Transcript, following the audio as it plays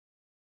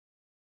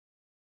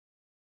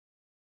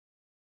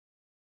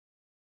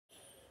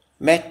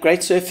Matt, great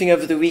surfing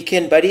over the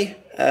weekend, buddy.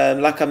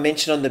 Like I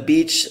mentioned on the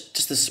beach,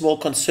 just a small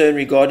concern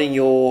regarding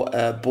your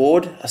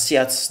board. I see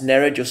how it's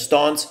narrowed your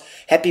stance.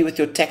 Happy with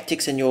your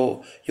tactics and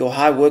your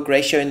high work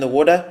ratio in the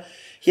water.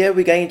 Here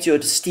we're going into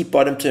a steep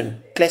bottom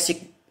turn.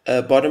 Classic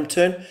bottom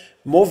turn.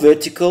 More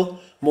vertical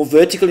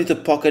into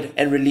the pocket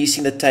and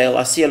releasing the tail.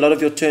 I see a lot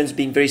of your turns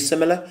being very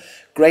similar.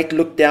 Great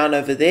look down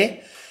over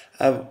there.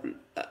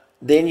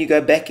 Then you go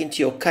back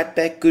into your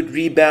cutback, good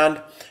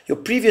rebound. Your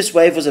previous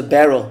wave was a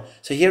barrel.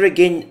 So here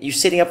again, you're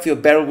setting up for your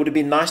barrel. Would have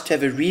been nice to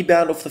have a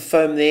rebound off the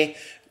foam there,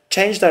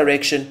 change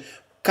direction,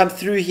 come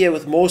through here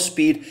with more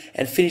speed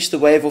and finish the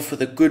wave off with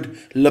a good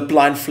lip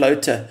line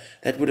floater.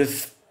 That would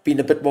have been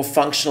a bit more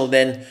functional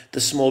than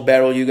the small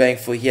barrel you're going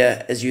for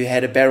here, as you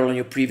had a barrel in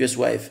your previous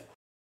wave.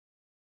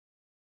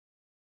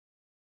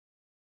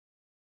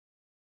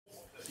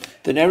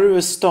 The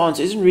narrower stance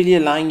isn't really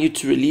allowing you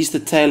to release the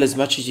tail as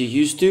much as you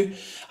used to.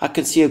 I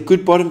can see a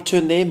good bottom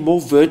turn there, more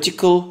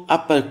vertical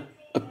up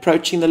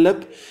approaching the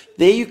lip.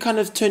 There you're kind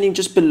of turning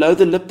just below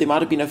the lip. There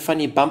might have been a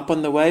funny bump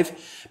on the wave.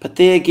 But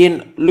there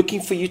again, looking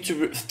for you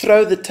to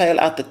throw the tail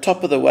out the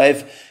top of the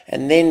wave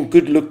and then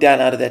good look down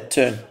out of that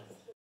turn.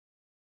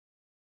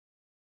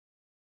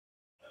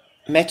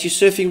 Matt, you're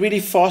surfing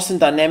really fast and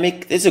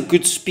dynamic. There's a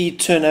good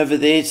speed turn over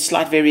there,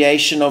 slight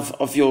variation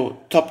of your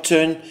top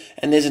turn,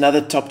 and there's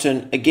another top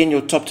turn. Again,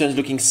 your top turn is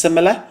looking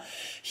similar.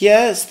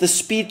 Here's the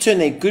speed turn,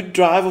 a good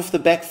drive off the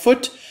back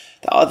foot.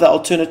 The other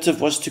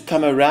alternative was to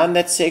come around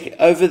that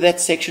over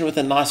that section with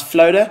a nice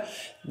floater.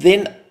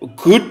 Then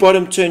good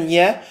bottom turn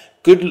here,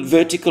 good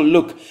vertical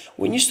look.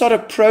 When you start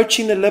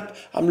approaching the lip,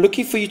 I'm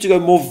looking for you to go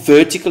more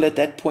vertical at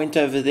that point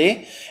over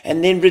there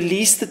and then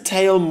release the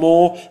tail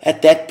more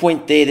at that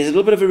point there. There's a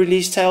little bit of a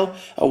release tail,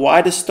 a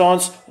wider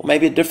stance, or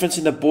maybe a difference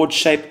in the board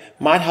shape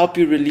might help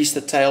you release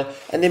the tail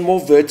and then more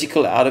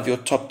vertical out of your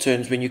top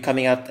turns when you're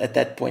coming out at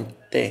that point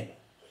there.